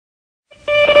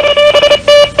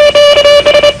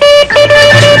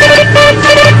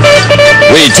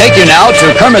take you now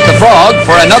to Kermit the Frog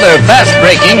for another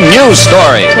fast-breaking news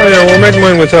story. Oh yeah, we'll make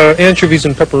mine with anchovies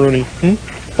and pepperoni.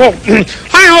 Oh,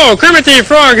 hi-ho, Kermit the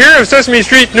Frog here of Sesame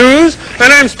Street News,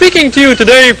 and I'm speaking to you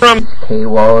today from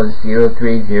KWALS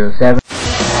 0307.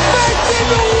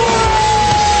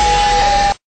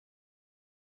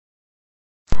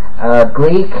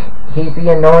 Gleek, he's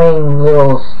the annoying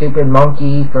little stupid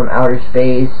monkey from outer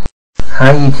space.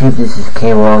 Hi YouTube, this is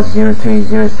KWALS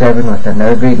 0307 with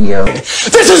another video.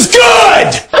 This is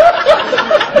good!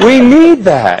 We need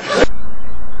that.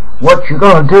 What you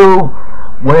gonna do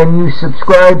when you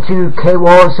subscribe to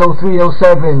KWALS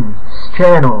 0307's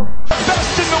channel?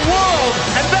 Best in the world,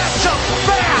 and that's a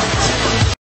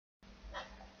fact!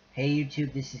 Hey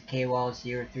YouTube, this is KWALS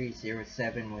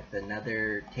 0307 with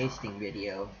another tasting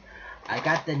video. I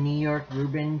got the New York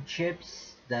Reuben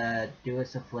chips, the Do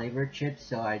Us a Flavor chips,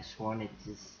 so I just wanted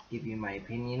to give you my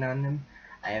opinion on them.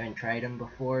 I haven't tried them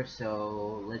before,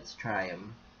 so let's try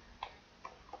them.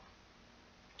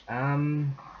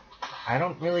 I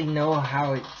don't really know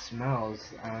how it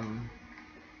smells.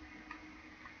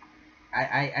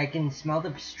 I can smell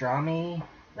the pastrami,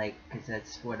 like, cause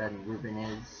that's what a Reuben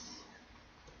is.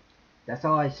 That's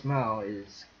all I smell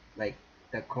is like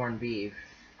the corned beef.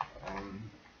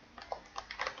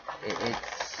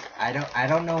 I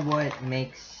don't know what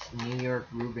makes New York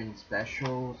Reuben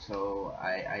special, so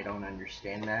I don't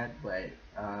understand that. But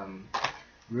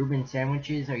Reuben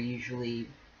sandwiches are usually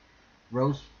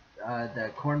roast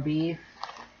the corned beef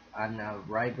on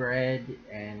rye bread,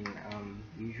 and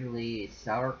usually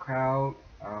sauerkraut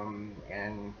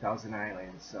and Thousand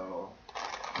Island. So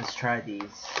let's try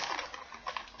these.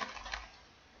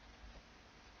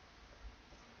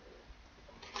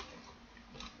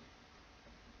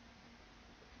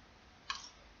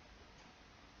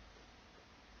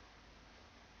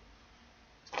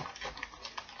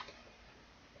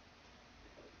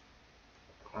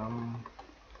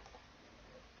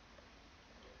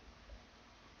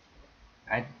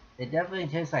 It definitely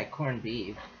tastes like corned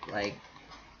beef, like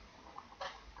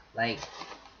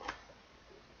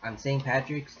on St.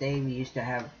 Patrick's Day we used to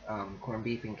have corned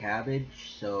beef and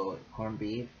cabbage, so corned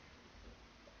beef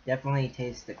definitely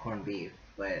tastes the corned beef,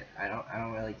 but I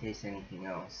don't really taste anything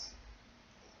else.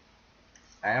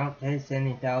 I don't taste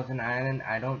any Thousand Island.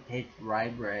 I don't taste rye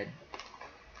bread,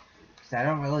 because I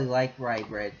don't really like rye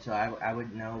bread, so I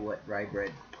would know what rye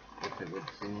bread if it was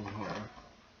in here.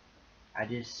 I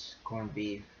just corned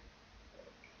beef.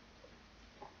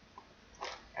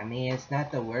 I mean, it's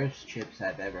not the worst chips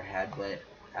I've ever had, but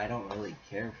I don't really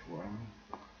care for them.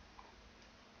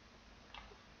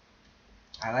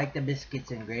 I like the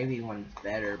biscuits and gravy ones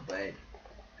better, but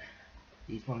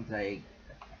these ones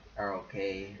are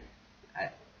okay.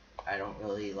 I don't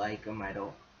really like them. I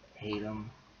don't hate them.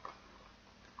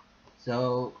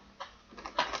 So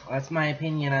that's my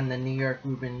opinion on the New York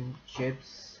Reuben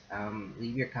chips.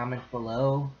 Leave your comments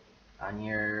below on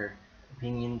your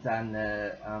opinions on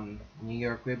the New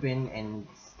York Reuben, and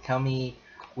tell me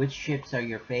which chips are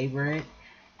your favorite,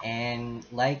 and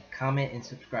like, comment, and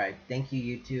subscribe. Thank you,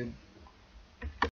 YouTube.